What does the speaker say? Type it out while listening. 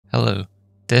Hello,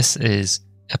 this is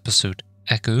episode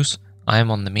Echoes. I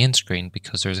am on the main screen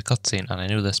because there's a cutscene, and I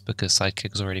know this because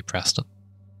Sidekick has already pressed it.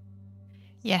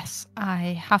 Yes,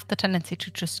 I have the tendency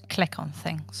to just click on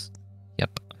things.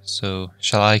 Yep, so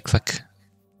shall I click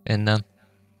in then?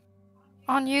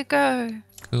 On you go.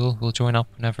 Cool, we'll join up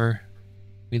whenever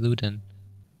we load in.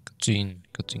 Cutscene.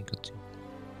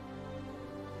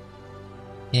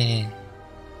 Yeah.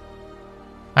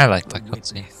 I like that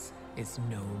cutscene. Is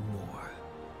no more.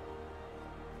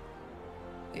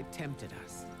 It tempted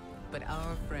us, but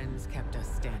our friends kept us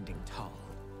standing tall,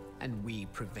 and we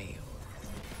prevailed.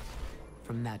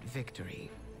 From that victory,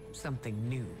 something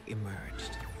new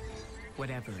emerged.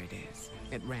 Whatever it is,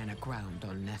 it ran aground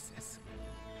on Nessus.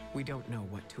 We don't know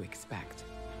what to expect,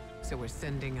 so we're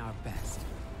sending our best.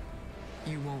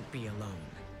 You won't be alone.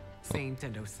 Saint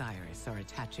and Osiris are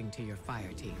attaching to your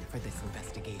fire team for this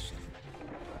investigation.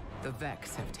 The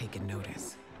Vex have taken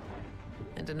notice,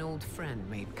 and an old friend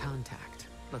made contact,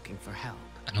 looking for help.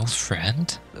 An old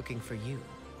friend? Looking for you.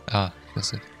 Ah,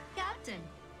 Failsafe. Captain,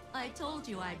 I told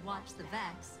you I'd watch the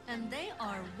Vex, and they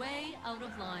are way out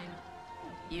of line.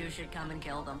 You should come and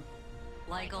kill them.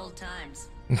 Like old times.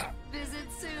 Visit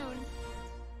soon.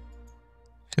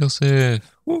 Failsafe.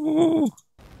 Woo!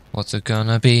 What's it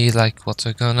gonna be like? What's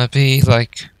it gonna be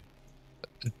like?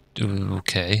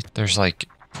 Okay, there's like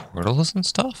portals and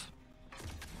stuff?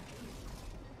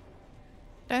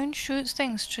 Don't shoot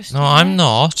things, just No, I'm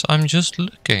not. I'm just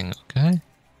looking, okay?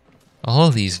 All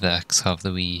of these Vex have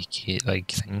the wee,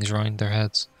 like, things around their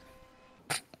heads.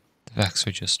 The Vex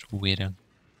are just waiting.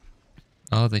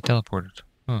 Oh, they teleported.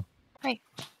 Oh. Hey,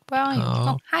 where are you? Oh.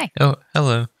 Oh, hi. Oh,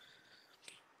 hello.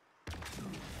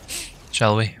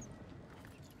 Shall we?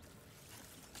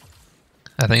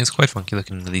 I think it's quite funky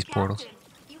looking into these portals. Captain,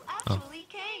 you actually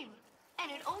came, and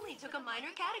it only took a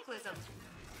minor cataclysm.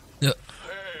 Yeah.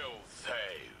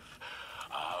 Failsafe.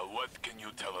 What can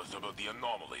you tell us about the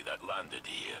anomaly that landed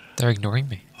here? They're ignoring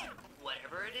me.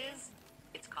 Whatever it is,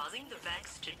 it's causing the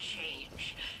Vex to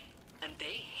change, and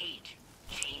they hate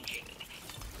changing.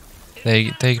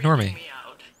 They ignore me.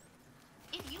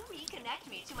 If you reconnect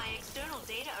me to my external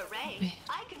data array,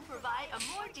 I can provide a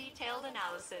more detailed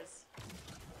analysis.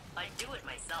 I'd do it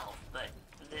myself, but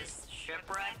this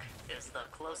shipwreck is the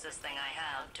closest thing I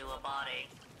have to a body.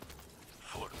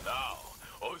 For now,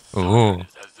 Oh.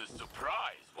 Osiris has a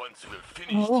surprise once we're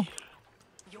finished Oh. here.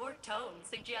 Your tone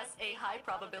suggests a high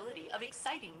probability of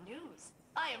exciting news.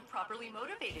 I am properly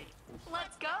motivated.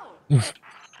 Let's go.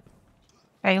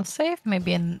 Failsafe,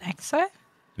 maybe an exo?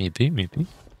 Maybe.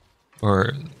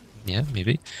 Or, yeah,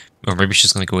 maybe. Or maybe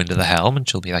she's gonna go into the H.E.L.M and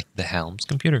she'll be like the H.E.L.M's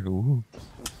computer. Ooh.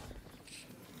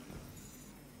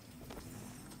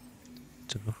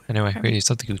 Anyway, we just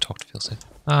have to go talk to Failsafe.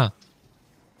 Ah.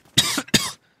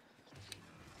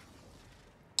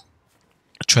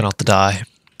 Try not to die,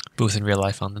 both in real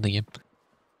life and in the game.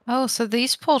 Oh, so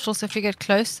these portals, if you get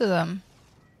close to them.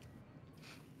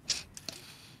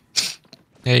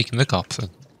 Yeah, you can look up and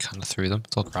kind of through them.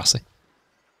 It's all grassy.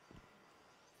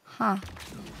 Huh.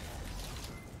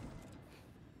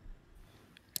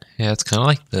 Yeah, it's kind of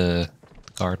like the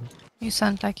garden. You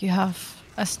sound like you have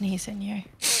a sneeze in you.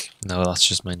 No, that's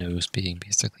just my nose being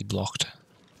basically blocked.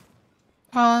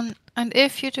 And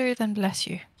if you do, then bless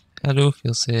you. Hello,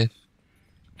 Failsafe.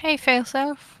 Hey,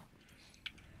 Failsafe.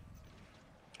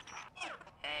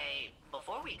 Hey,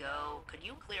 before we go, could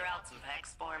you clear out some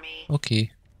Vex for me? Okay.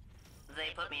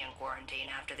 They put me in quarantine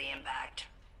after the impact.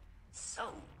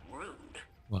 So rude.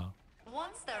 Wow.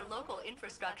 Once their local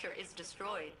infrastructure is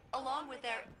destroyed, along with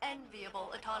their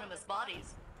enviable autonomous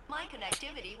bodies, my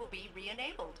connectivity will be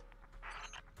re-enabled.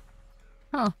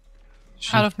 Huh.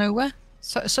 Out of nowhere?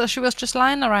 So she was just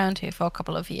lying around here for a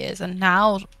couple of years, and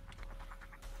now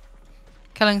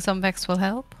killing some Vex will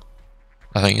help?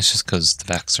 I think it's just because the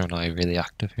Vex are now really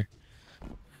active here.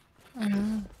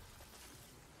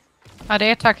 Are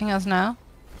they attacking us now?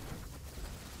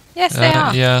 Yes, they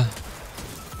are. Yeah.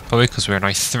 Probably because we're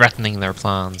now threatening their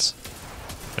plans.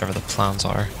 Whatever the plans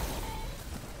are.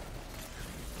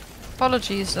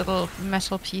 Apologies, little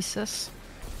metal pieces.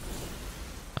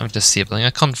 I'm disabling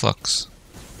a conflux.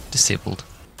 Disabled.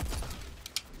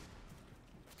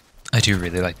 I do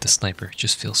really like the sniper. It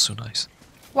just feels so nice.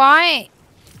 Why?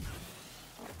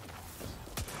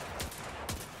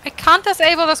 I can't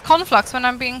disable this conflux when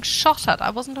I'm being shot at. I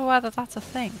wasn't aware that that's a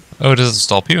thing. Oh, does it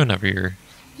stop you whenever you're...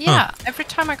 Yeah, every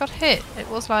time I got hit, it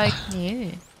was like,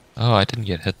 yeah. Oh, I didn't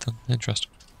get hit then.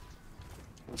 Interesting.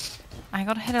 I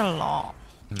got hit a lot.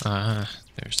 Ah,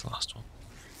 there's the last one.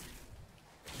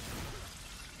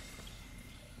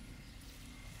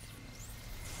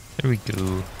 There we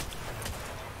go.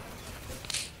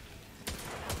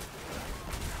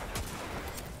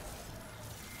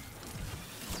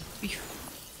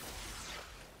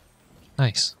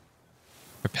 Nice.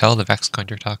 Repel the Vex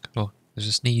counterattack. Oh, there's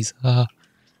a sneeze. Ah.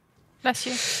 Bless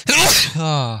you.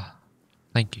 Ah.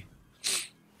 Thank you.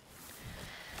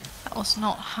 That was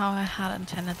not how I had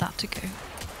intended that to go.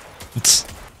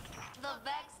 The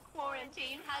Vex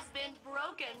quarantine has been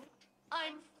broken.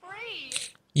 I'm free.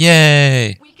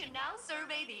 Yay! We can now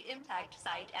survey the impact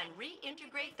site and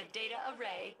reintegrate the data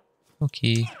array.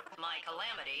 Okay. My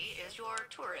calamity is your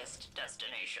tourist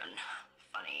destination.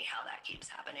 Funny how that keeps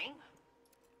happening.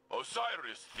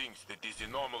 Osiris thinks that this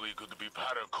anomaly could be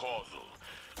paracausal.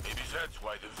 Maybe that's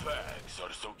why the Vags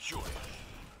are so curious.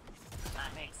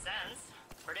 That makes sense.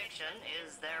 Prediction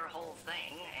is their whole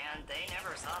thing, and they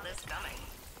never saw this coming.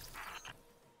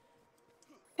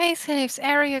 Failsafe's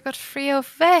area got free of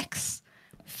Vex.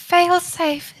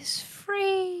 Failsafe is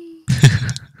free.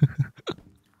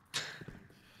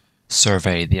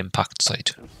 Survey the impact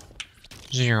site.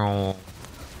 Zero.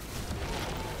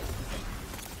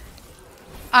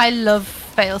 I love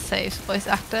Failsafe's voice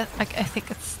actor. Like, I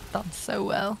think it's done so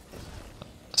well.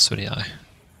 So do I.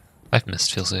 I've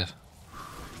missed Failsafe.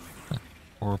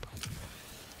 Orb.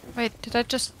 Wait, did I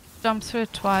just jump through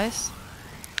it twice?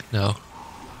 No.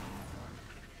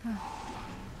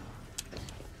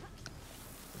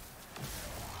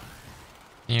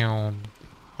 I'm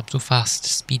so fast,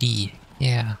 speedy.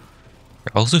 Yeah.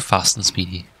 You're also fast and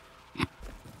speedy.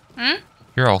 Hmm?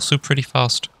 You're also pretty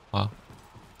fast. Wow.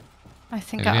 I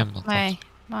think Maybe I I'm not upped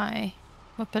my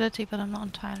mobility, but I'm not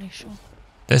entirely sure.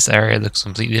 This area looks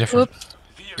completely different. Oops.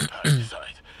 The impact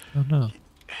site. Oh no.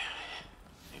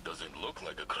 It doesn't look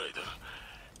like a crater.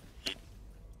 It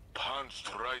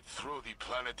punched right through the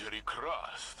planetary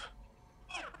crust.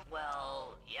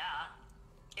 Well, yeah.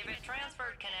 If it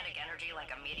transferred kinetic energy like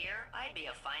a meteor, I'd be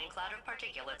a fine cloud of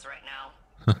particulates right now.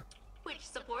 Which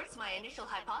supports my initial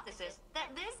hypothesis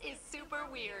that this is super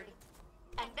weird.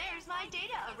 And there's my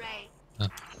data array.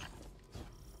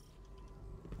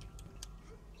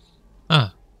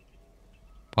 Ah.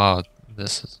 Wow,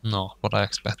 this is not what I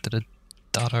expected a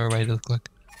data array to look like.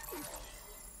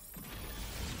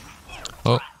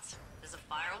 Oh. Rats. There's a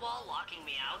firewall locking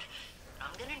me out.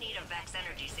 I'm gonna need a Vex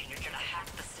energy signature to hack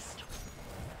the system.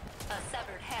 A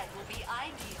severed head will be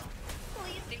ideal.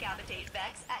 Please decapitate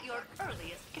Vex at your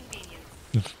earliest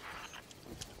convenience.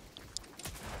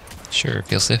 Sure,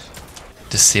 Failsafe.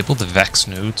 Disable the Vex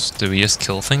nodes. Do we just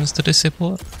kill things to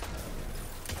disable it?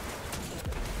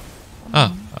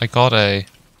 Ah, I got a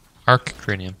arc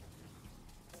cranium.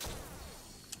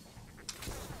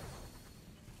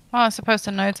 Well, I suppose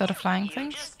the nodes are the flying You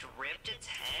things. just ripped its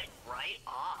head right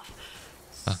off.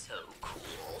 Huh. So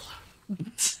cool.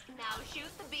 Now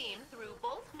shoot the beam through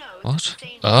both nodes What? at the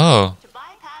same Oh. time to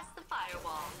bypass the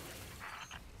firewall.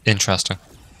 Interesting.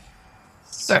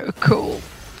 So cool.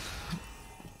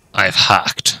 I've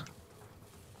hacked.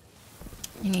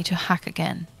 You need to hack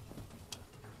again.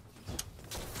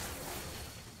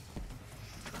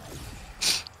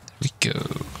 There we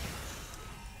go.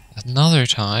 Another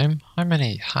time. How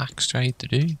many hacks do I need to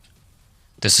do?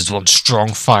 This is one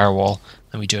strong firewall.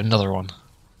 Then we do another one.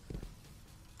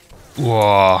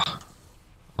 Whoa.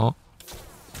 Oh.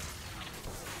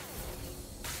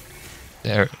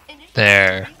 There. Initial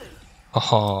There. reboot.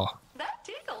 Oh. That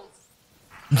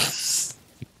tickles.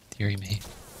 Deary me.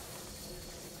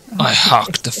 I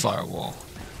hacked the firewall.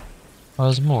 Oh,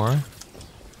 there's more.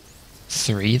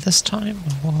 3 this time?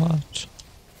 What?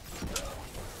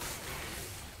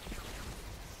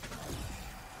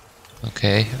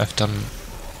 Okay, I've done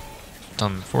the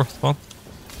 4th one.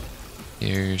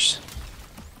 Here's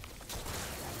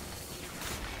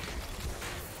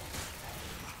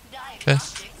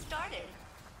Diagnostics started.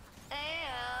 And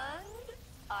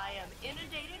I am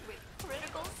inundated with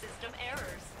critical system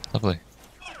errors. lovely.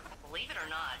 Believe it or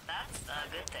not, that's a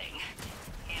good thing.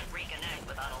 Can't reconnect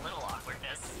without a little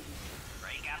awkwardness.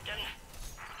 Right, Captain?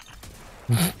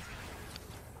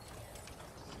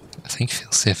 I think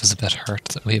Failsafe is a bit hurt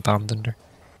that we abandoned her.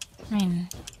 I mean,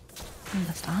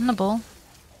 understandable.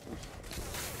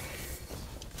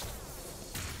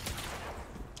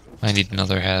 I need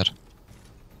another head.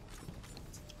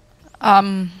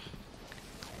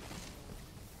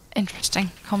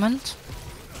 Interesting comment.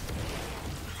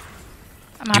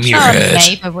 I'm Give me sure your a head.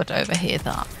 neighbor would overhear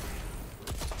that.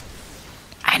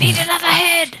 I need another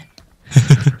head!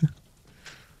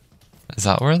 Is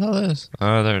that where that is?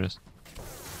 Oh, there it is.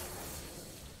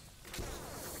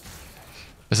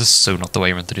 This is so not the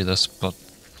way I meant to do this, but...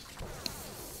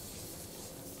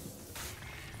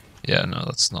 Yeah, no,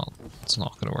 that's not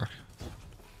gonna work.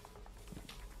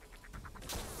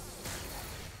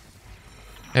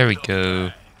 There we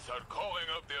go. Vags are calling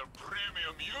up their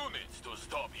premium units to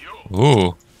stop you.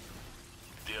 Ooh.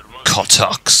 There must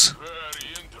Kotox. Very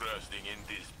interesting in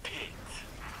this pit.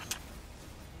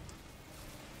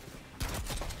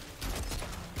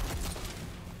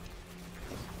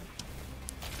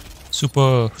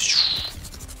 Super.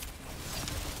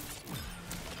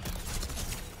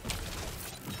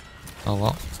 Oh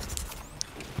well.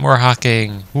 More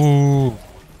hacking. Woo.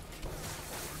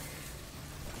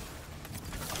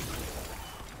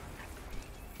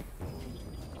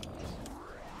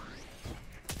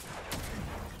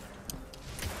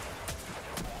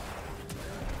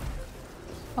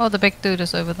 Oh, the big dude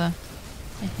is over there.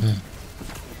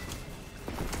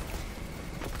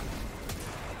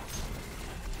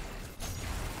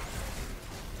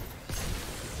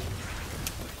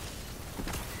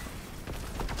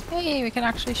 Hey, we can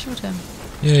actually shoot him.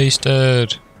 Yeah, he's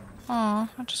dead. Oh,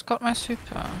 I just got my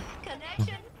super.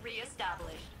 Connection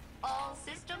reestablished. All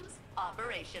systems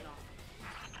operational.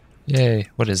 Yay.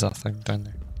 What is that thing down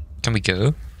there? Can we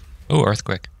go? Oh,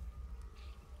 earthquake.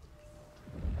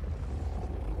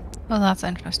 Oh, that's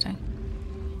interesting.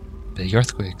 Big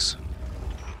earthquakes.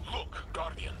 Look,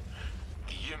 Guardian.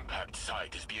 The impact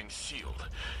site is being sealed.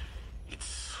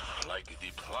 It's like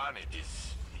the planet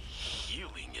is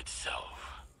healing itself.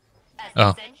 As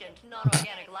Oh. a sentient,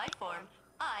 non-organic life form,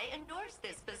 I endorse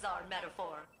this bizarre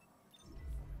metaphor.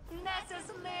 Nessus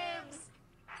lives!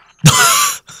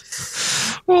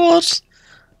 What?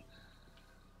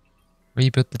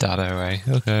 Reboot the data away.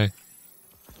 Okay.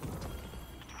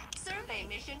 Survey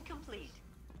mission complete.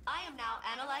 I am now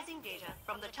analyzing data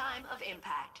from the time of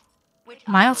impact, which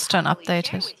Milestone I will happily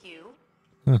share updated. with you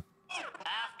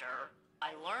after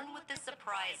I learn what the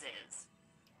surprise is.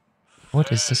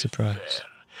 What is the Very surprise? fair.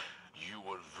 You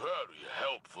were very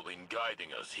helpful in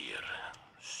guiding us here.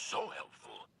 So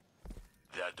helpful.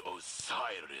 That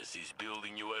Osiris is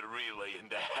building you a relay in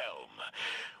the H.E.L.M.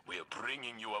 We are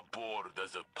bringing you aboard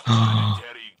as a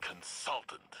planetary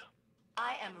consultant.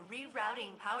 I am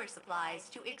rerouting power supplies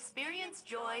to experience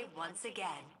joy once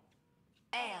again.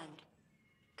 And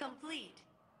complete.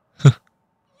 Yay!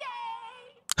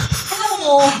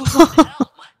 H.E.L.M.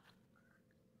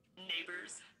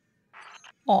 Neighbors.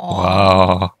 Oh.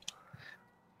 Wow.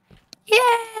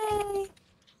 Yay!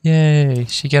 Yay.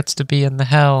 She gets to be in the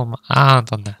helm and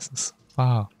on Nessus.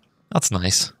 Wow. That's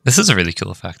nice. This is a really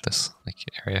cool effect, this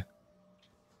area.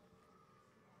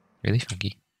 Really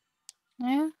funky.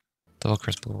 Yeah. Double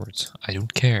crystal words. I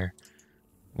don't care.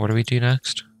 What do we do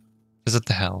next? Visit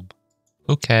the helm.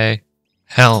 Okay.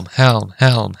 Helm. Helm,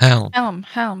 helm, helm,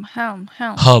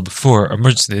 helm. Hub for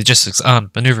emergency logistics and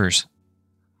maneuvers.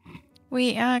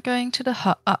 We are going to the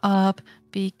hub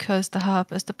because the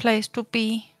hub is the place to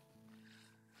be.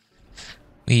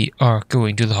 We are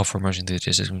going to the hub for emergency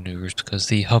logistics and maneuvers because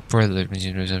the hub for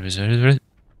the...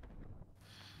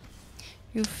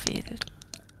 You failed.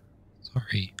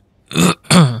 Sorry.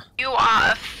 You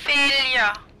are a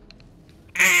failure.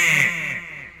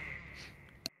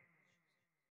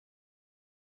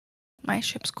 My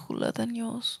ship's cooler than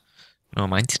yours. No,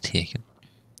 mine's taken.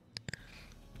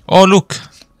 Oh, look!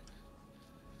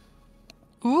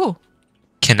 Ooh.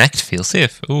 Connect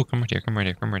Failsafe. Oh, come right here, come right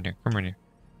here, come right here, come right here.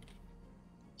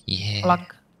 Yeah.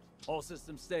 Plug. All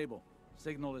systems stable.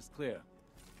 Signal is clear.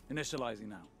 Initializing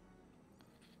now.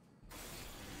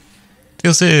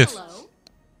 Failsafe. Hello?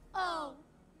 Oh,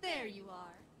 there you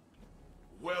are.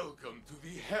 Welcome to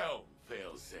the H.E.L.M,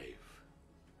 Failsafe.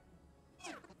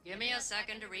 Give me a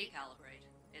second to recalibrate.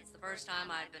 It's the first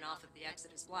time I've been off of the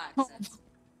Exodus Black since...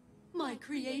 My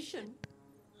creation.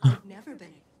 I've never been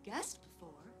a guest before.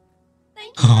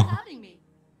 Thank you for having me.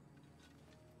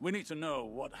 We need to know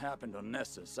what happened on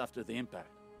Nessus after the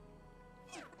impact.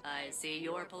 I see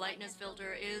your politeness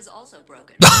filter is also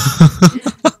broken.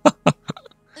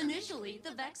 Initially,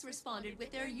 the Vex responded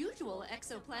with their usual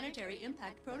exoplanetary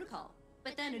impact protocol,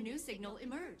 but then a new signal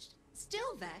emerged.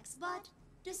 Still Vex, but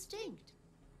distinct.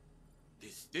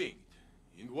 Distinct?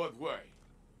 In what way?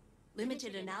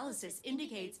 Limited analysis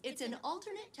indicates it's an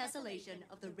alternate tessellation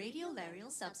of the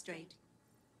radiolarial substrate.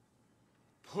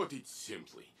 Put it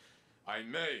simply, I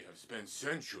may have spent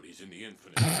centuries in the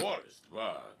infinite forest,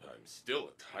 but I'm still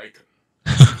a Titan.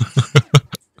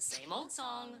 The same old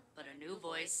song, but a new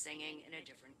voice singing in a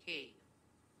different key.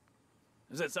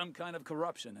 Is it some kind of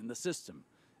corruption in the system?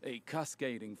 A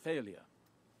cascading failure?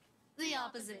 The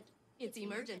opposite. It's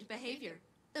emergent behavior.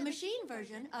 The machine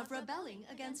version of rebelling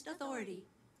against authority.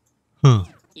 Huh.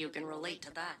 You can relate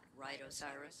to that, right,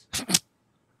 Osiris?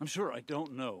 I'm sure I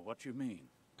don't know what you mean.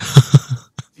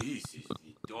 This is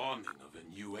the dawning of a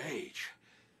new age.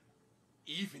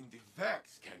 Even the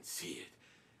Vex can see it.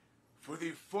 For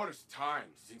the first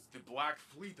time since the Black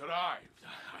Fleet arrived,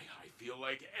 I feel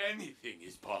like anything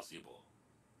is possible.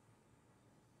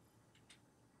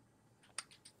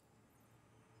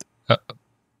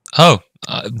 Oh,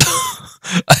 I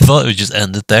thought it would just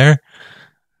end it there.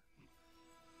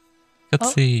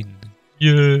 Cutscene.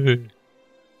 Yay!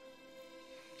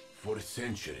 For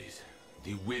centuries,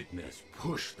 the Witness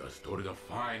pushed us toward a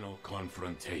final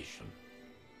confrontation.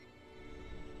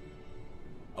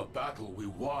 A battle we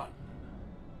won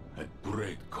at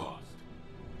great cost.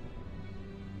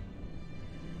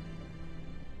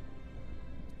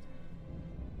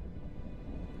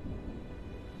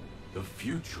 The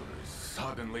future is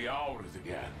suddenly ours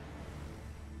again.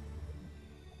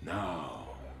 Now,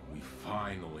 we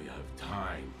finally have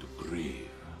time to grieve.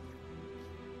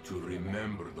 To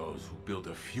remember those who built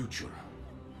a future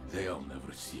they'll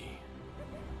never see.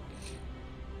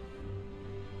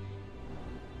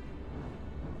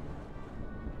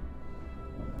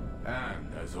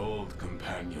 And as old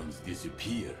companions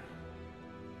disappear,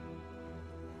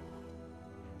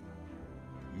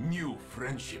 new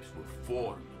friendships will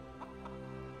form.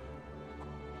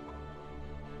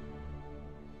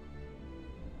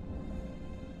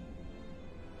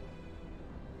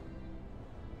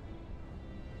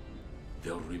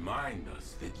 They'll remind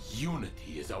us that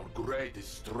unity is our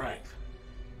greatest strength.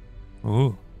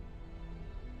 Ooh.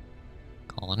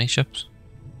 Colony ships.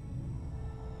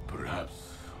 Perhaps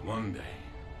one day,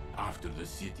 after the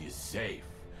city is safe,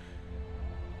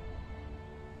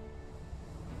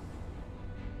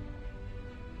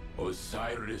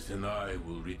 Osiris and I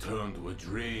will return to a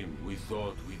dream we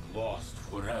thought we'd lost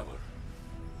forever.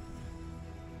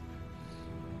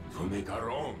 To make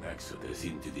our own exodus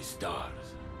into the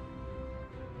stars.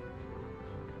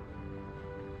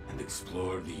 And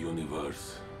explore the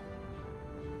universe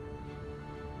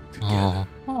together.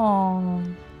 Oh.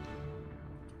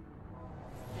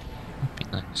 That'd be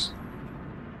nice.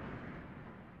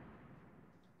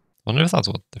 Wonder if that's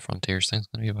what the Frontiers thing's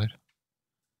gonna be about.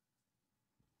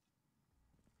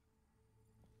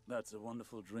 That's a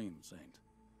wonderful dream, Saint.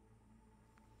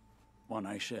 One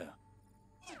I share.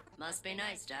 Must be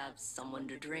nice to have someone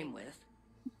to dream with.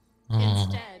 Oh.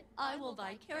 Instead, I will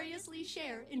vicariously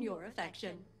share in your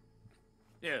affection.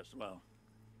 Yes, well,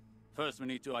 first we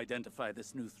need to identify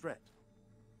this new threat.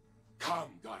 Come,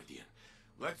 Guardian.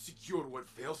 Let's secure what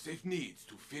Failsafe needs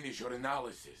to finish your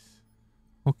analysis.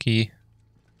 Okay.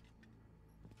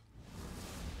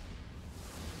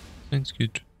 Sounds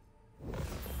good.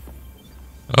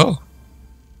 Oh.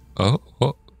 Oh,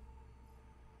 what?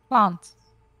 Plants.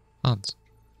 Plants.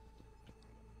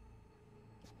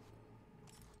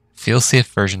 Failsafe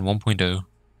version 1.0.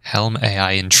 H.E.L.M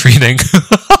AI in training.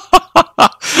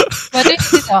 Where did you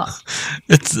see that?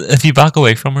 It's if you back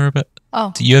away from her a bit.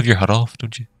 Oh. You have your HUD off,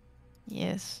 don't you?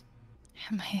 Yes.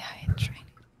 Am I in training?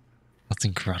 That's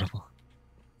incredible.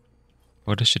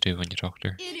 What does she do when you talk to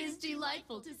her? It is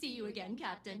delightful to see you again,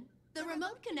 Captain. The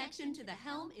remote connection to the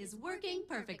helm is working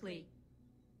perfectly.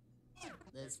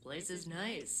 This place is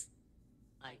nice.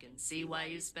 I can see why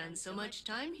you spend so much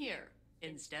time here,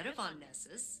 instead of on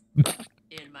Nessus,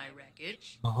 in my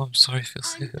wreckage. Oh, I'm sorry, I'm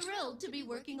Failsafe. thrilled to be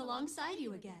working alongside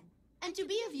you again, and to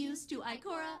be of use to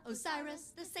Ikora,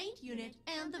 Osiris, the Saint Unit,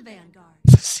 and the Vanguard.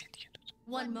 The Saint Unit.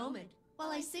 One moment,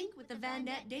 while I sync with the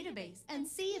VanNet database and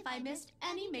see if I missed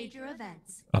any major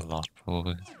events. A lot,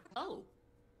 probably. Oh,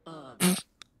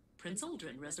 Prince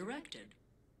Aldrin resurrected.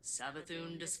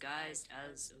 Savathun disguised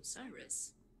as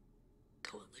Osiris.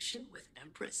 Coalition with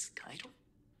Empress Keitel?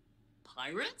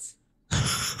 Pirates?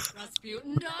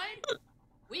 Rasputin died?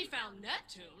 We found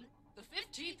Neptune? The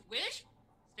 15th wish?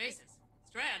 Stasis,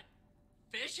 Strand,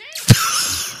 fishing?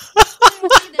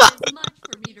 Clearly there is much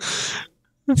for me to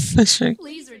review. Fishing.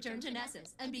 Please return to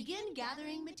Nessus and begin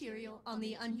gathering material on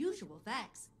the unusual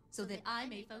Vex, so that I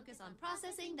may focus on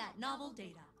processing that novel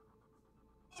data.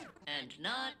 And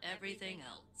not everything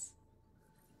else.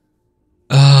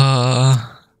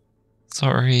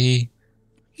 Sorry.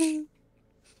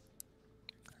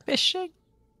 Fishing.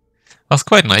 That's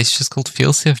quite nice. Just called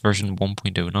Failsafe version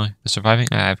 1.0 now. The surviving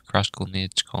AI of a crashed Golden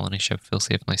Age colony ship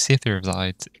Failsafe now safely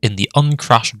resides in the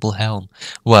uncrashable H.E.L.M.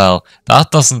 Well,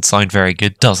 that doesn't sound very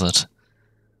good, does it?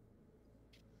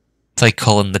 It's like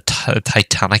calling the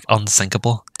Titanic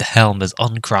unsinkable. The H.E.L.M is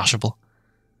uncrashable.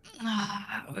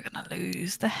 We're gonna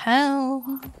lose the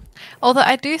hell. Although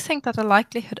I do think that the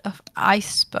likelihood of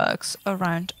icebergs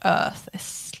around Earth is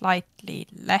slightly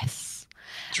less.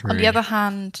 True. On the other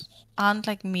hand, aren't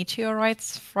like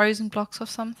meteorites frozen blocks of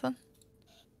something?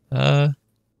 I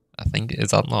think,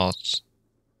 is that not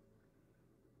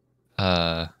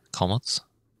comets?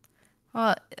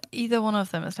 Well, either one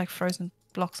of them is like frozen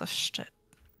blocks of shit.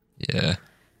 Yeah.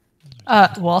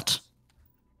 What?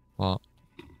 What?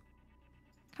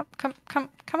 Come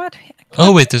out here.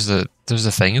 Oh wait, there's a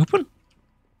thing open.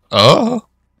 Oh.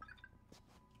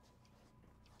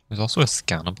 There's also a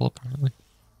scannable, apparently.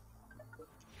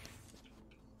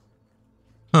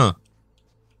 Huh.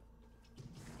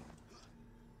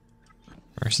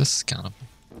 Where's this scannable?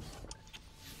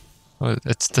 Oh,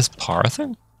 it's this power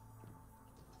thing?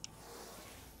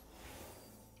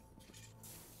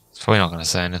 It's probably not going to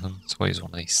say anything. It's always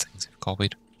one of these things they've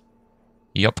copied.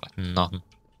 Yup, nothing.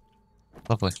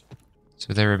 Lovely.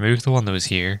 So they removed the one that was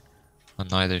here,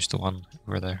 and now there's the one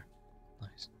over there.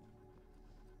 Nice.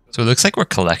 So it looks like we're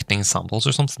collecting samples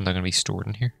or something. They're going to be stored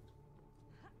in here.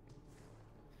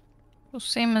 Well,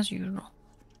 same as usual.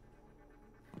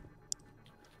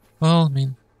 Well, I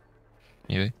mean,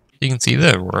 maybe. You can see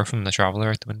the aurora from the traveler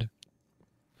out the window.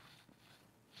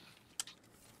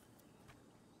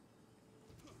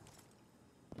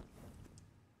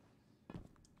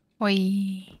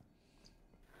 Wee.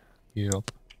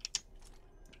 Yup.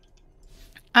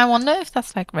 I wonder if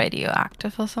that's like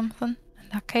radioactive or something. In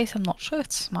that case, I'm not sure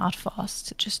it's smart for us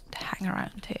to just hang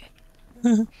around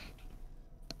here.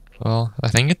 Well, I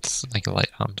think it's like light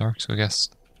and dark, so I guess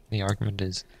the argument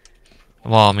is...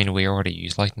 Well, I mean, we already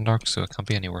use light and dark, so it can't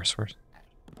be any worse for us.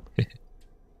 We're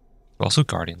also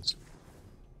guardians.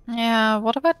 Yeah,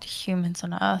 what about humans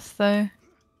on Earth, though?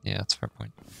 Yeah, that's a fair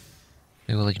point.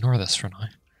 We will ignore this for now.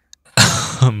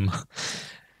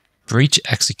 Brech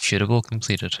Executable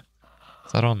completed.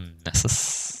 Is that on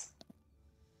Nessus?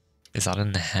 Is that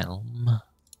in the H.E.L.M?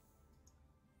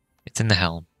 It's in the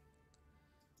H.E.L.M.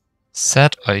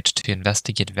 Set out to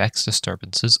investigate Vex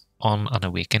disturbances on an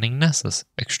awakening Nessus,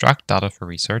 extract data for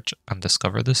research, and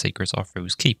discover the secrets of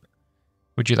Rose Keep.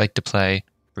 Would you like to play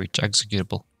Brech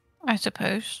Executable? I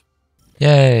suppose.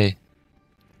 Yay!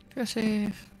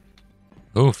 Failsafe.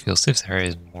 Oh, Failsafe's area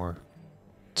is more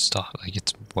stuff. Like,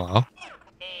 it's... Wow.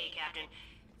 Hey, Captain.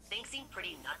 Things seem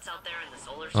pretty nuts out there in the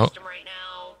solar Oh. system right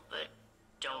now, but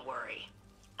don't worry.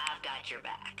 I've got your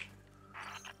back.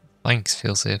 Thanks,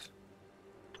 Failsafe.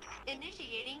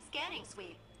 Initiating scanning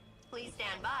sweep. Please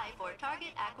stand by for target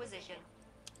acquisition.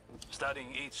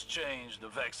 Studying each change the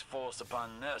Vex force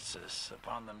upon Nessus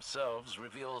upon themselves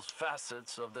reveals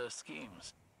facets of their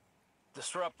schemes.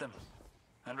 Disrupt them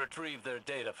and retrieve their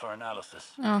data for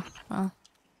analysis. Oh, well.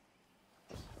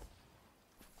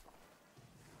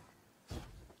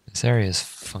 This area is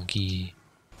funky.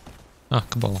 Ah,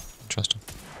 Cabal. Interesting.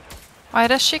 Why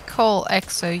does she call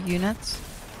exo units?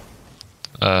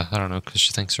 I don't know, because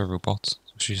she thinks they're robots.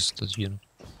 So she just does unit.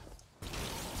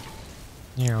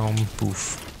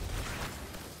 Poof.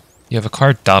 You have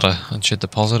acquired data and should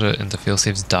deposit it into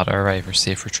Failsafe's data array for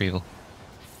safe retrieval.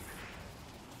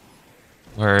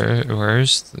 Where?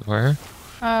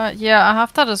 Yeah, I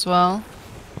have that as well.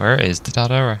 Where is the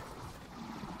data array?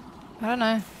 I don't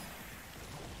know.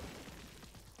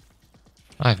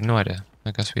 I have no idea.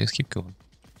 I guess we just keep going.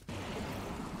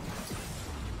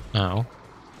 Oh.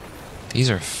 These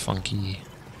are funky.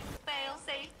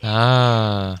 Failsafe.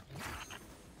 Ah.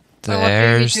 So what do you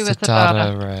There's do the with the data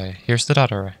data? array. Here's the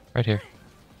data array. Right here.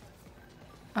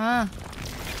 Ah.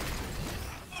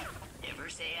 Never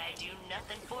say I do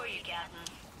nothing for you,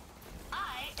 Captain.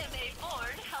 I am a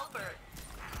born helper.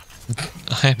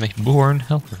 I am a born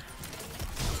helper.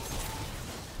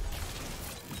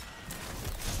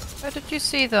 Where did you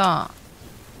see that?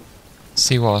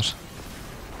 See what?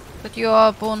 That you are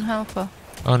a born helper.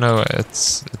 Oh no,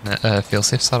 it's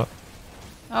Failsafe setup.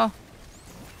 Oh.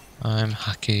 I'm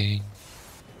hacking.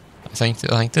 I think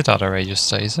the data array just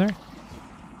stays there.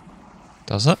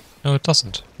 Does it? No, it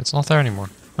doesn't. It's not there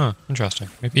anymore. Huh, interesting.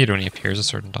 Maybe it only appears at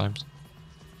certain times.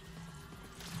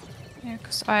 Yeah,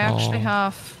 because I actually Oh.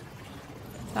 have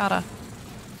data.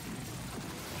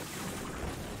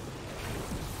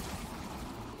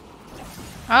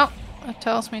 Oh, it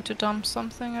tells me to dump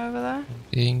something over there.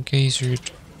 Being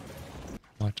gazered.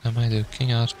 What am I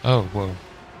looking at? Oh, whoa.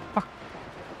 Fuck.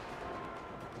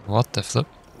 What the flip?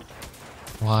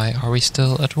 Why are we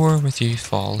still at war with you,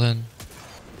 Fallen?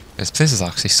 This place is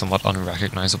actually somewhat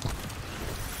unrecognizable.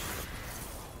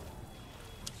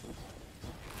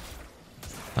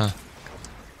 Huh.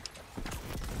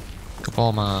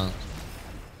 Cabal man.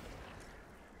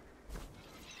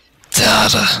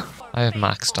 Data! I have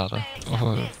max data.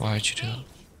 Oh, why'd you do that?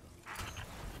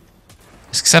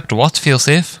 Accept what,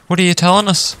 Failsafe? What are you telling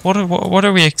us? What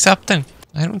are we accepting?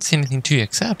 I don't see anything to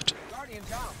accept.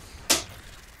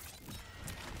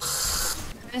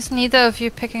 Is neither of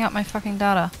you picking up my fucking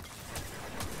data?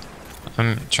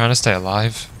 I'm trying to stay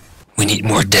alive. We need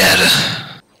more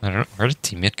data. I don't know. Where did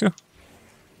teammate go?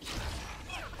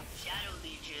 Shadow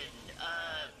Legion,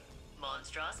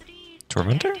 monstrosity?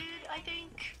 Tormentor? detected, I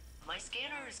think. My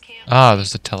scanners can't Ah,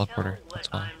 there's the tell teleporter. what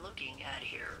That's why. I'm looking at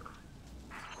here.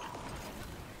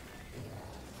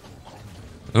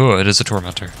 Oh, it is a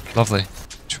tormentor. Lovely.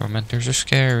 Tormentors are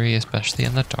scary, especially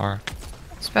in the dark.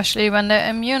 Especially when they're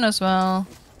immune as well.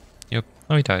 Yep.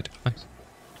 Oh, he died. Nice.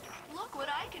 Look what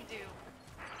I can do.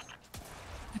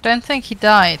 I don't think he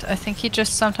died. I think he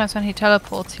just sometimes when he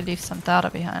teleports he leaves some data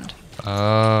behind.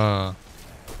 Oh.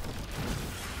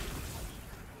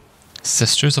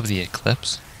 Sisters of the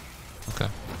Eclipse. Okay.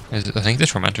 I think the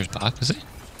tormentor's back, is he?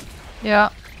 Yeah.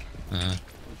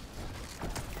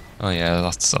 Oh yeah,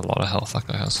 that's a lot of health that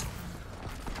guy has.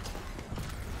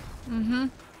 Mm-hmm.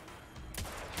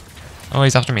 Oh,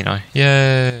 he's after me now.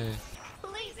 Yay!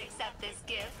 Please accept this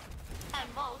gift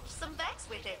and mulch some Vex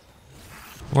with it.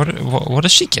 What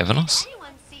is she giving us?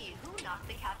 Anyone see who knocked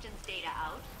the captain's data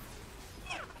out?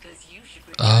 Because you should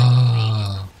return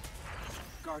Oh.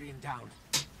 Guardian down.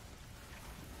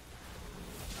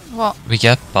 What? We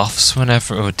get buffs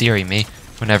whenever, oh dearie me,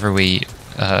 whenever we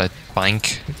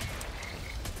bank.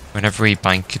 Whenever we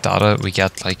bank data, we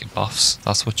get like buffs.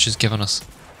 That's what she's giving us.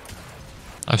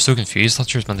 I was so confused. I thought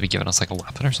she was meant to be giving us like a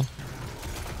weapon or something.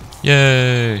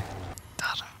 Yay!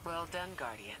 Data. Well done,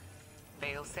 Guardian.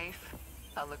 Failsafe.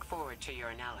 I'll look forward to your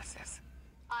analysis.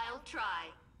 I'll try,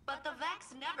 but the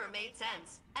Vex never made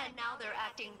sense, and now they're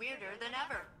acting weirder than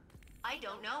ever. I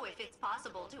don't know if it's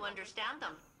possible to understand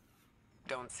them.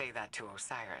 Don't say that to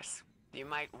Osiris. You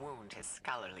might wound his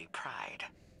scholarly pride.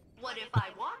 What if I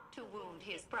want to wound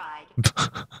his pride?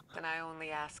 Then I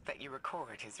only ask that you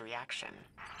record his reaction.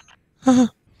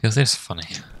 Feels this funny.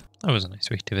 That was a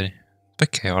nice activity. A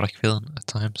bit chaotic feeling at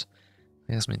times.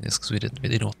 I guess maybe this because we didn't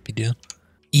really know what to be doing.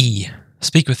 E.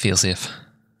 Speak with Failsafe.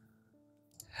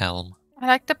 H.E.L.M. I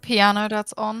like the piano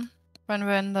that's on when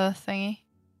we're in the thingy.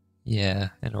 Yeah,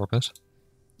 in orbit.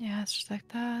 Yeah, it's just like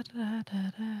da da da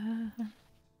da.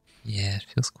 Yeah, it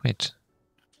feels quite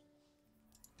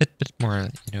bit more,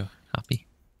 you know, happy.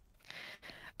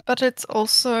 But it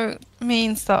also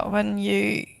means that when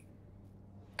you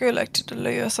go like to the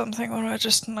loo or something, or I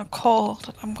just in a call,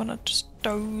 that I'm gonna just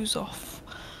doze off.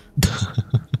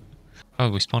 Oh,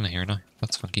 we spawn in here now.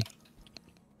 That's funky.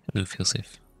 Hello,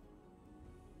 Failsafe.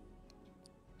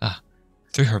 Ah,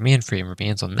 through her mainframe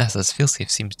remains on Nessus, Failsafe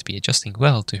seems to be adjusting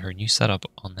well to her new setup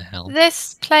on the H.E.L.M.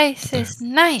 This place is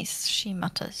nice, she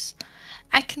mutters.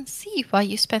 I can see why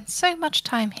you spent so much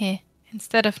time here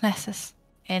instead of Nessus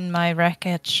in my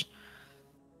wreckage.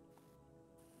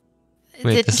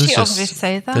 Wait, Didn't this is she just already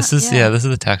say that? this is yeah, this is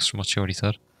the text from what she already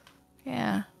said.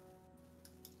 Yeah.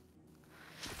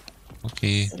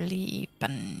 Okay.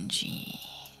 Sleepangy.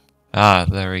 Ah,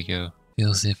 there we go.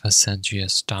 Failsafe has sent you a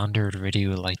standard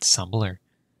radio light sampler.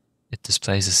 It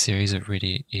displays a series of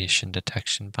radiation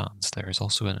detection bands. There is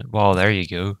also an... Well, there you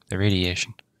go. The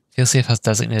radiation. Failsafe has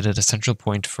designated a central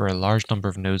point for a large number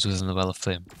of nodes within the Well of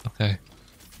Flame. Okay.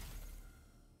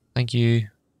 Thank you.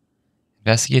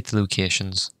 Investigate the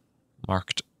locations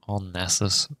marked on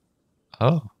Nessus.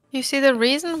 Oh. You see, the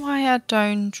reason why I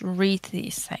don't read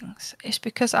these things is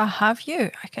because I have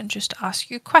you. I can just ask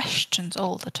you questions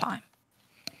all the time.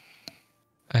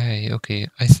 Hey, okay.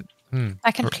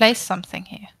 I can place something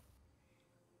here.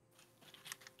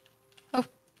 Oh.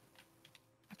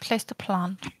 I placed a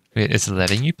plant. Wait, is it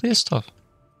letting you place stuff?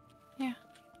 Yeah.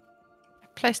 I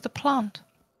placed a plant.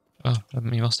 Oh,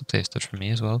 you must have placed it for me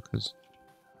as well, because...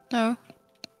 No.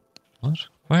 What?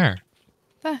 Where?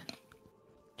 There.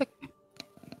 Look.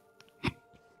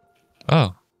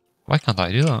 Oh. Why can't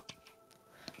I do that?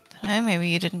 Dunno, maybe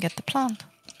you didn't get the plant.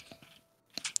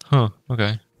 Huh,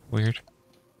 okay. Weird.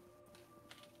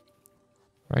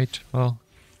 Right, well.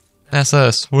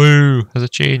 Nessus! Woo! Has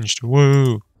it changed?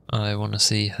 Woo! I want to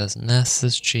see, has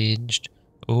Nessus changed?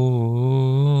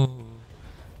 Oh.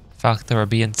 The fact that we're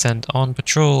being sent on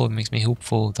patrol makes me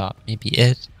hopeful that maybe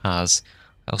it has.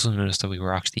 I also noticed that we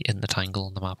were actually in the tangle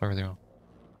on the map earlier on.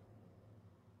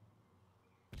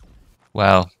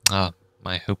 Well,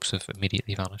 my hopes have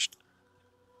immediately vanished.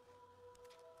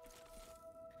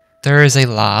 There is a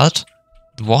lad.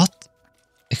 What?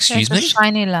 Excuse There's me? a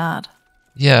shiny lad.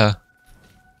 Yeah.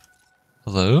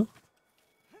 Hello?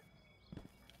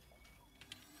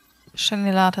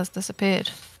 Shiny lad has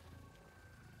disappeared.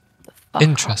 The fuck?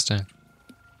 Interesting.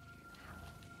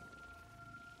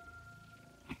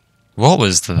 What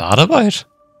was that about?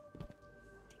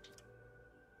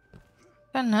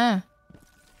 I don't know.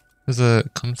 There's a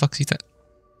confluxy thing.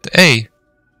 Hey!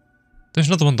 There's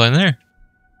another one down there.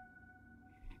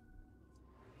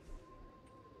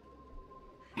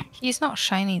 He's not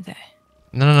shiny there.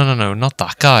 No, not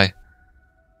that guy.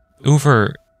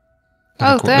 Over.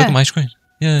 Oh, Look there. at my screen.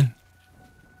 Yeah.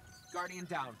 Guardian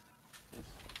down.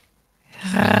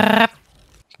 Can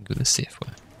go the safe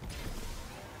way.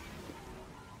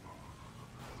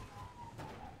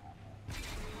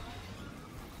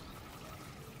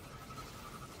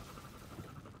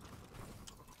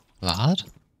 Lad?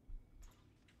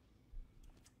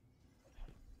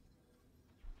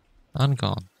 And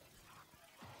gone.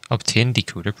 Obtain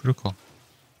decoder protocol.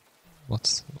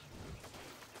 What's...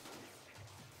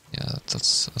 Yeah,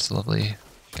 that's a lovely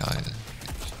guy.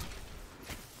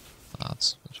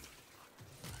 Lads.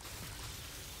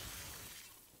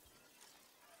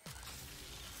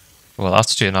 Well,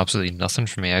 that's doing absolutely nothing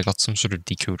for me. I got some sort of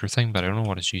decoder thing, but I don't know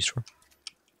what it's used for.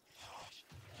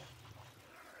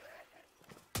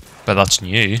 But that's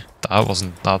new.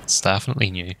 That's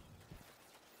definitely new.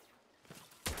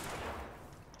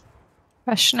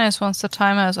 Question is, once the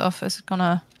timer is off, is it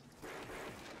gonna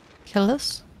kill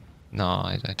us? No,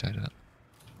 I doubt it.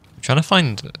 I'm trying to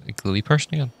find a gluey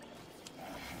person again.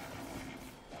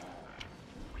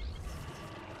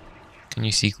 Can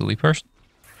you see gluey person?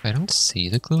 I don't see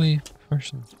the gluey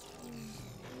person.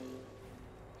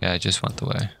 Yeah, I just went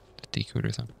away. The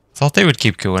decoder thing. I thought they would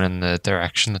keep going in the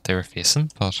direction that they were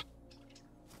facing, but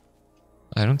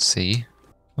I don't see.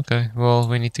 Okay, well,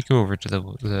 we need to go over to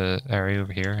the area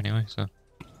over here anyway, so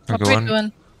What are we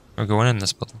doing? we're going in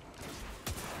this building.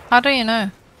 How do you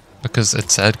know? Because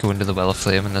it said go into the Well of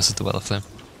Flame, and this is the Well of Flame.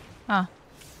 Ah.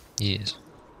 Yes.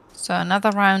 So another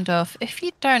round of, if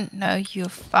you don't know, you're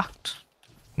fucked.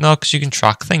 No, because you can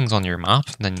track things on your map,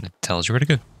 and then it tells you where to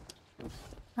go.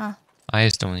 Ah. I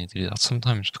just don't need to do that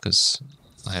sometimes, because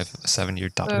I have a 7-year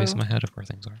database in my head of where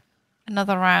things are.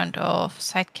 Another round of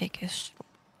sidekick is...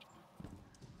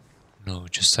 No,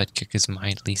 just Sidekick is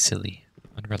mildly silly,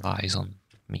 and relies on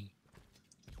me.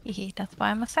 Hehe, that's why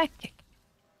I'm a sidekick.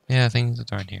 Yeah, things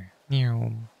that aren't here.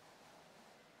 Meow.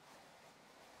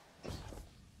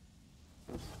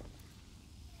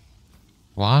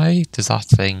 Why does that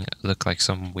thing look like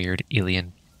some weird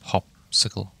alien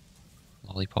popsicle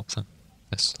lollipop thing?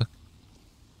 This, look.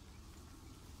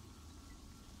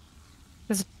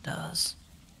 Because it does.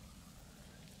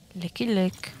 Licky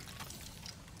lick.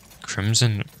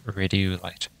 Crimson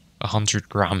radiolite.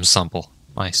 100-gram sample.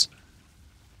 Nice.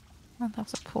 Oh,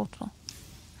 that's a portal.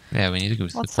 Yeah, we need to go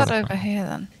to What's the that portal over farm. here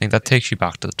then? I think that takes you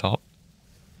back to the top.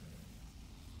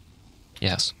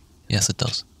 Yes. Yes, it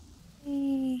does.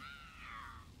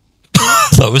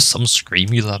 That was some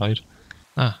scream you let out.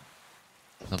 Ah.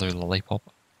 Another lollipop.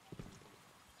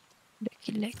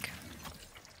 Licky lick.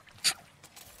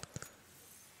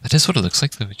 That is what it looks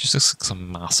like though. It just looks like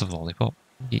some massive lollipop.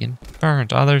 Eating.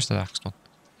 Burned. Ah, there's the next one.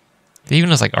 It even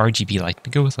has like RGB light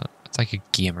to go with it. It's like a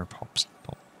gamer pop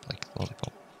like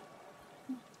lollipop.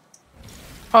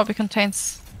 Probably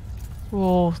contains...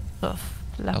 Whoa, the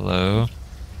flap. Hello?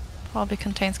 Probably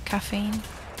contains caffeine.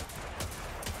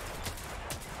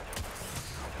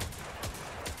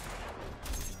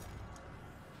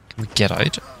 Can we get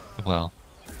out? Well.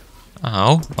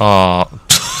 Ow. Oh.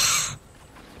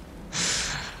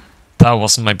 That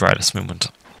wasn't my brightest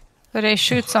moment. So they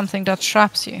shoot something that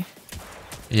traps you.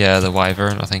 Yeah, the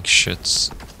wyvern I think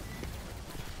shoots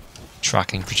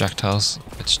tracking projectiles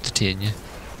which detain you.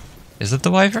 Is it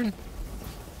the wyvern?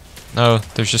 No,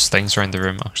 there's just things around the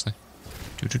room actually.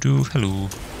 Doo-doo-doo, hello.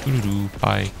 Doo-doo-doo,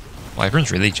 bye.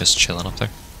 Wyvern's really just chilling up there.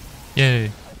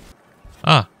 Yay.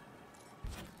 Ah.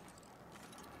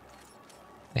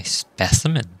 A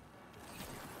specimen.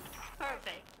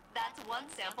 Perfect. That's one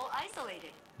sample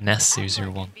isolated. Nessus At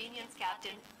your 01. convenience,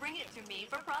 Captain. Bring it to me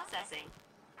for processing.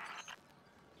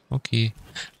 Okay.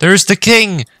 There's the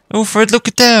king! Oh, Fred, look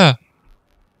at there!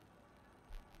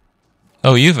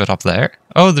 Oh, you've it up there.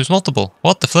 Oh, there's multiple.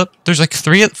 What the flip? There's like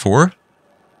 4.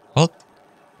 What?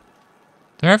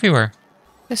 They're everywhere.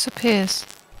 Disappears.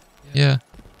 Yeah.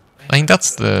 I think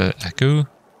that's the echo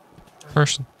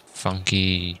person.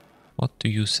 Funky. What do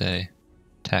you say?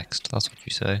 Text, that's what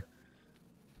you say.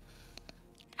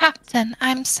 Captain,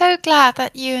 I'm so glad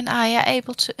that you and I are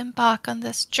able to embark on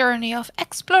this journey of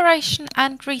exploration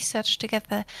and research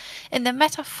together in the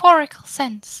metaphorical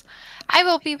sense. I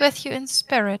will be with you in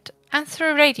spirit and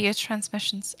through radio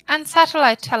transmissions and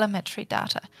satellite telemetry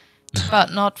data,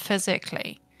 but not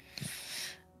physically.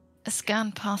 A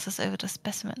scan passes over the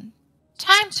specimen.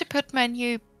 Time to put my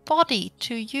new body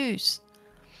to use.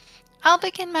 I'll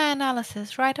begin my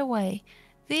analysis right away.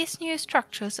 These new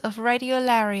structures of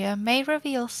radiolaria may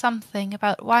reveal something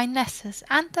about why Nessus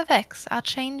and the Vex are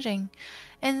changing.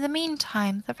 In the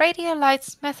meantime, the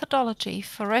Radiolite's methodology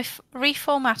for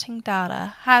reformatting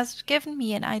data has given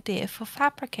me an idea for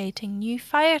fabricating new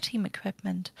fireteam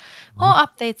equipment. More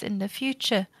updates in the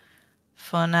future.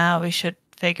 For now, we should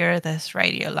figure this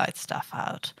Radiolite stuff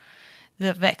out.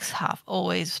 The Vex have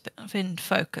always been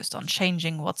focused on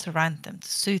changing what's around them to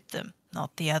suit them,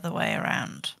 not the other way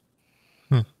around.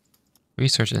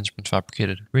 Research instrument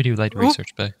fabricated. Radiolite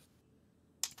research bay.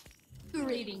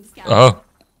 Greetings, Captain. Oh.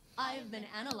 I've been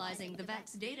analyzing the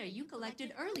Vex data you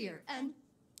collected earlier, and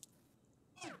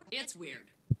It's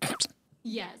weird.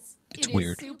 yes, It's it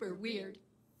weird. is super weird.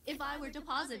 If I were to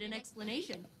posit an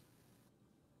explanation,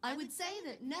 I would say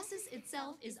that Nessus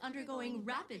itself is undergoing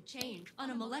rapid change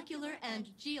on a molecular and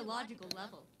geological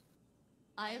level.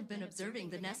 I have been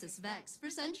observing the Nessus Vex for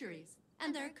centuries,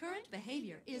 and their current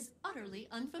behavior is utterly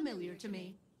unfamiliar to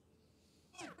me.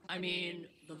 I mean,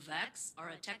 the Vex are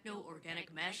a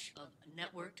techno-organic mesh of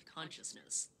networked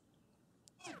consciousness.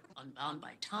 Unbound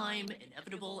by time,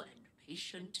 inevitable and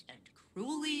patient and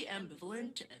cruelly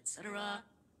ambivalent, etc.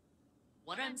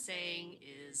 What I'm saying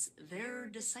is they're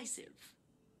decisive.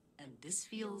 And this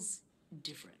feels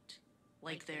different.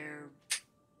 Like they're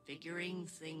figuring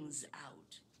things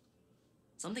out.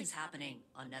 Something's happening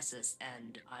on Nessus,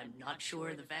 and I'm not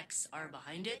sure the Vex are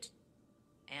behind it.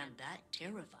 And that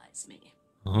terrifies me.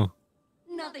 Oh.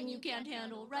 Nothing you can't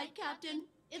handle, right, Captain?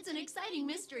 It's an exciting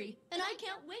mystery, and I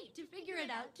can't wait to figure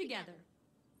it out together.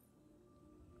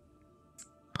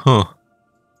 Huh.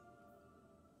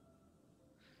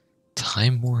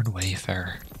 Time-worn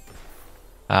Wayfarer.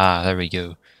 Ah, there we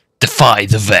go. Defy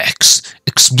the Vex.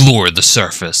 Explore the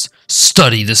surface.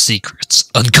 Study the secrets.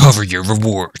 Uncover your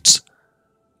rewards.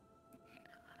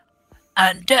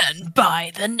 And then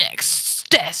buy the next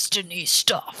Destiny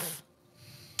stuff.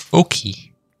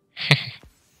 Okay.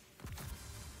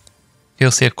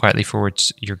 Failsafe quietly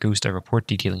forwards your ghost a report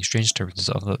detailing strange disturbances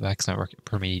of the Vex network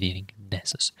permeating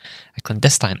Nessus. A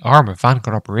clandestine arm of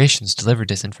Vanguard operations delivered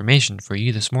this information for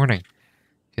you this morning,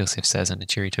 Failsafe says in a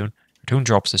cheery tone. Her tone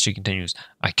drops as she continues.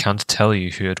 I can't tell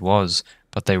you who it was,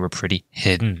 but they were pretty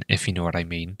hidden, if you know what I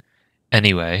mean.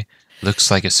 Anyway, looks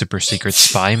like a super secret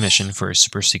spy mission for a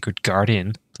super secret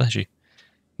guardian. Bless you.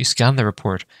 You scan the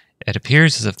report. It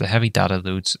appears as if the heavy data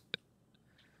loads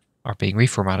are being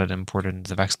reformatted and imported into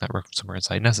the Vex network from somewhere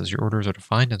inside Nessus. Your orders are to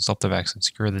find and stop the Vex and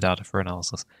secure the data for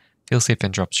analysis. Failsafe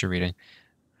interrupts your reading.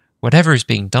 Whatever is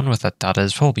being done with that data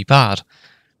is probably bad.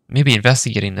 Maybe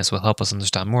investigating this will help us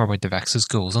understand more about the Vex's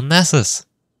goals on Nessus.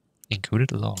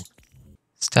 Encoded log.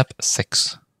 Step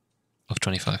 6 of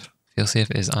 25.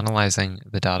 Failsafe is analysing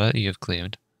the data you have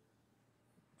claimed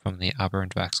from the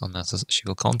aberrant Vex on Nessus. She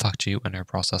will contact you when her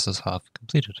processes have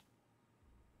completed.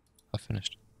 Have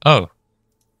finished. Oh.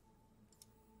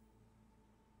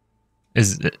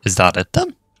 Is that it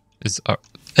then?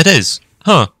 It is.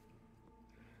 Huh.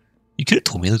 You could have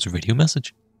told me there's a radio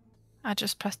message. I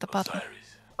just pressed the button.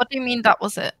 What do you mean that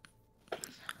was it?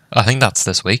 I think that's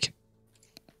this week.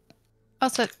 Oh,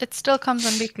 so it still comes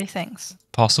on weekly things.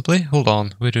 Possibly. Hold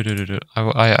on. Wait,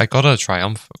 I got a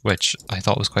Triumph, which I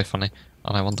thought was quite funny,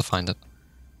 and I want to find it.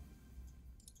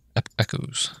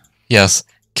 Echoes. Yes.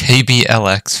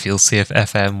 KBLX Failsafe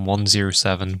FM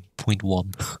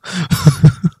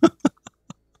 107.1.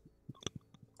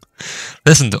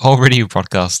 Listen to all radio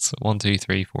broadcasts. 1, 2,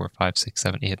 3, 4, 5, 6,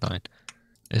 7, 8, 9.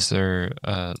 Is there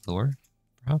lore,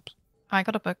 perhaps? I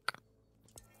got a book.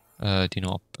 Do you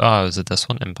know? Oh, is it this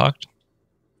one? Impact?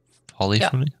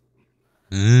 Polyphony?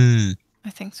 I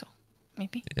think so.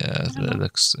 Maybe. Yeah, it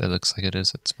looks like it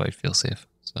is. It's by Failsafe,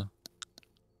 so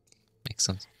makes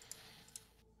sense.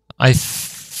 I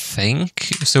think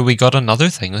so. We got another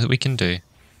thing that we can do.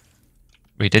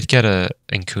 We did get a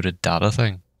encoded data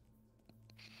thing.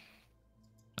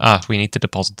 Ah, we need to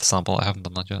deposit the sample. I haven't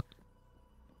done that yet.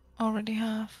 Already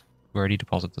have. Where do you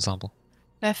deposit the sample?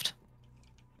 Left.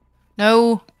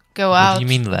 No, go out. What do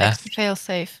you mean left? Fail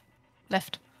safe.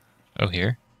 Left. Oh,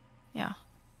 here? Yeah.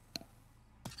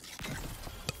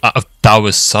 That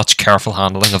was such careful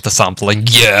handling of the sampling.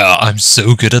 Yeah, I'm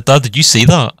so good at that. Did you see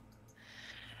that?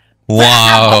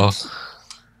 Wow.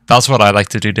 That's what I like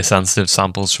to do to sensitive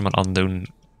samples from an unknown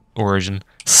origin.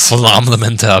 Slam them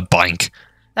into a bank.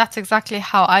 That's exactly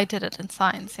how I did it in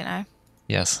science, you know.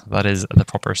 Yes, that is the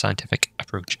proper scientific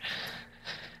approach.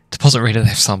 Deposit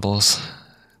radioactive samples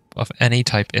of any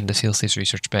type into Failsafe's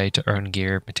research bay to earn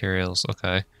gear, materials.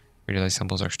 Okay. Radioactive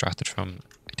samples are extracted from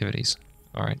activities.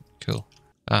 Alright, cool.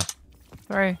 Ah.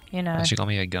 Through, you know. She got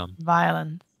me a gun.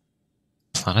 Violence.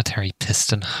 Planetary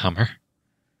piston hammer.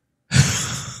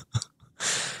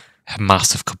 A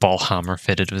massive Cabal hammer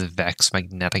fitted with Vex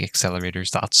magnetic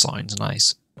accelerators. That sounds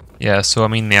nice. Yeah, so I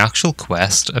mean the actual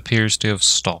quest appears to have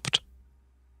stopped.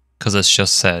 Because it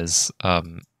just says,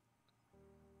 Failsafe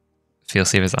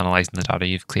is analysing the data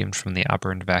you've claimed from the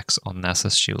aberrant Vex on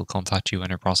Nessus. She will contact you when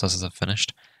her processes have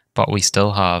finished. But we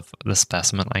still have the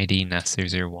specimen ID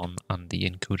Ness001 and the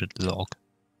encoded log.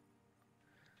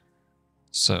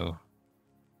 So,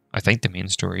 I think the main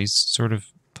story's sort of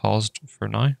paused for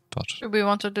now, but... Do we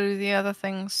want to do the other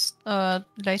things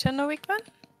later in the week then?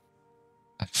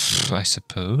 I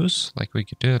suppose. Like, we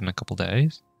could do it in a couple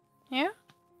days. Yeah.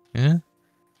 Yeah.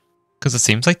 Because it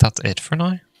seems like that's it for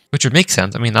now. Which would make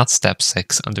sense. I mean, that's step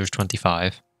 6 and there's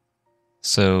 25.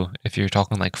 So if you're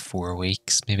talking like 4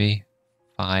 weeks, maybe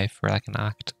 5 for like an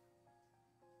act.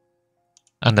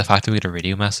 And the fact that we had a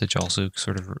radio message also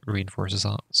sort of reinforces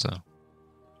that, so.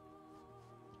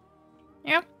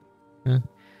 Yeah. Yeah.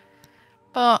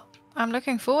 But I'm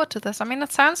looking forward to this. I mean,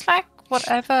 it sounds like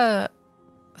whatever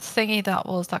thingy that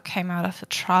was that came out of the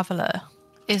Traveler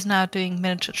is now doing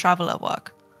miniature Traveler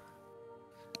work.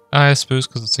 I suppose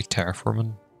because it's like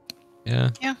terraforming.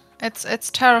 Yeah. Yeah. It's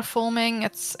terraforming,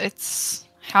 it's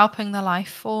helping the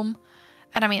life form.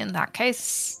 And I mean, in that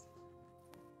case,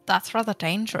 that's rather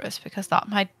dangerous because that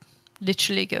might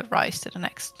literally give rise to the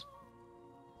next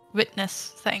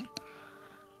witness thing.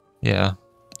 Yeah.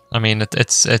 I mean,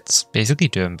 it's basically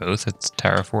doing both. It's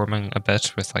terraforming a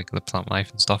bit with like the plant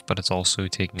life and stuff, but it's also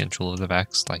taking control of the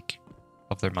Vex, like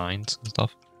of their minds and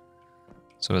stuff.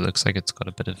 So it looks like it's got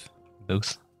a bit of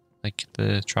both, like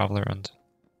the Traveler and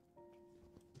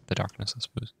the Darkness, I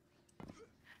suppose.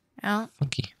 Yeah.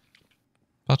 Funky.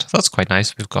 But that's quite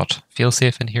nice. We've got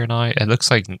Failsafe in here now. It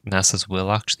looks like Nessus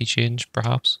will actually change,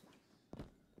 perhaps.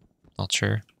 Not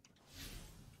sure.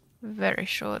 Very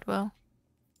sure it will.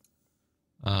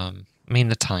 I mean,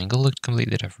 the Tangle looked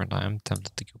completely different. I am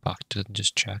tempted to go back to it and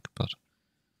just check, but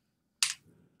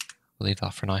we'll leave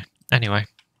that for now. Anyway,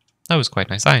 that was quite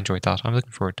nice. I enjoyed that. I'm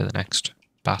looking forward to the next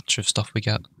batch of stuff we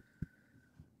get.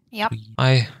 Yep.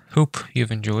 I hope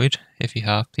you've enjoyed. If you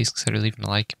have, please consider leaving a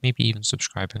like, maybe even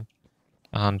subscribing.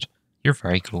 And you're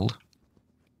very gold.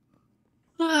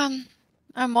 And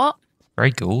what?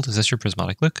 Very gold. Is this your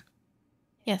prismatic look?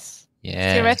 Yes.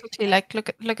 Yeah. Theoretically, like look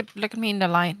at me in the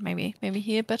light. Maybe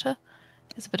here better.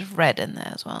 There's a bit of red in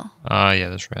there as well. Ah, yeah,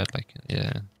 there's red. Like,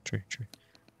 yeah, true.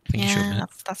 I think you showed me Yeah, it.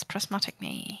 that's prismatic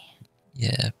me.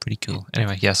 Yeah, pretty cool.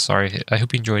 Anyway, yes, sorry. I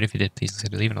hope you enjoyed. If you did, please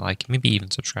consider leaving a like, maybe even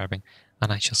subscribing.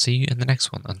 And I shall see you in the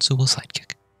next one, and so will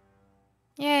Sidekick.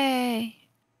 Yay!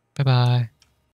 Bye bye.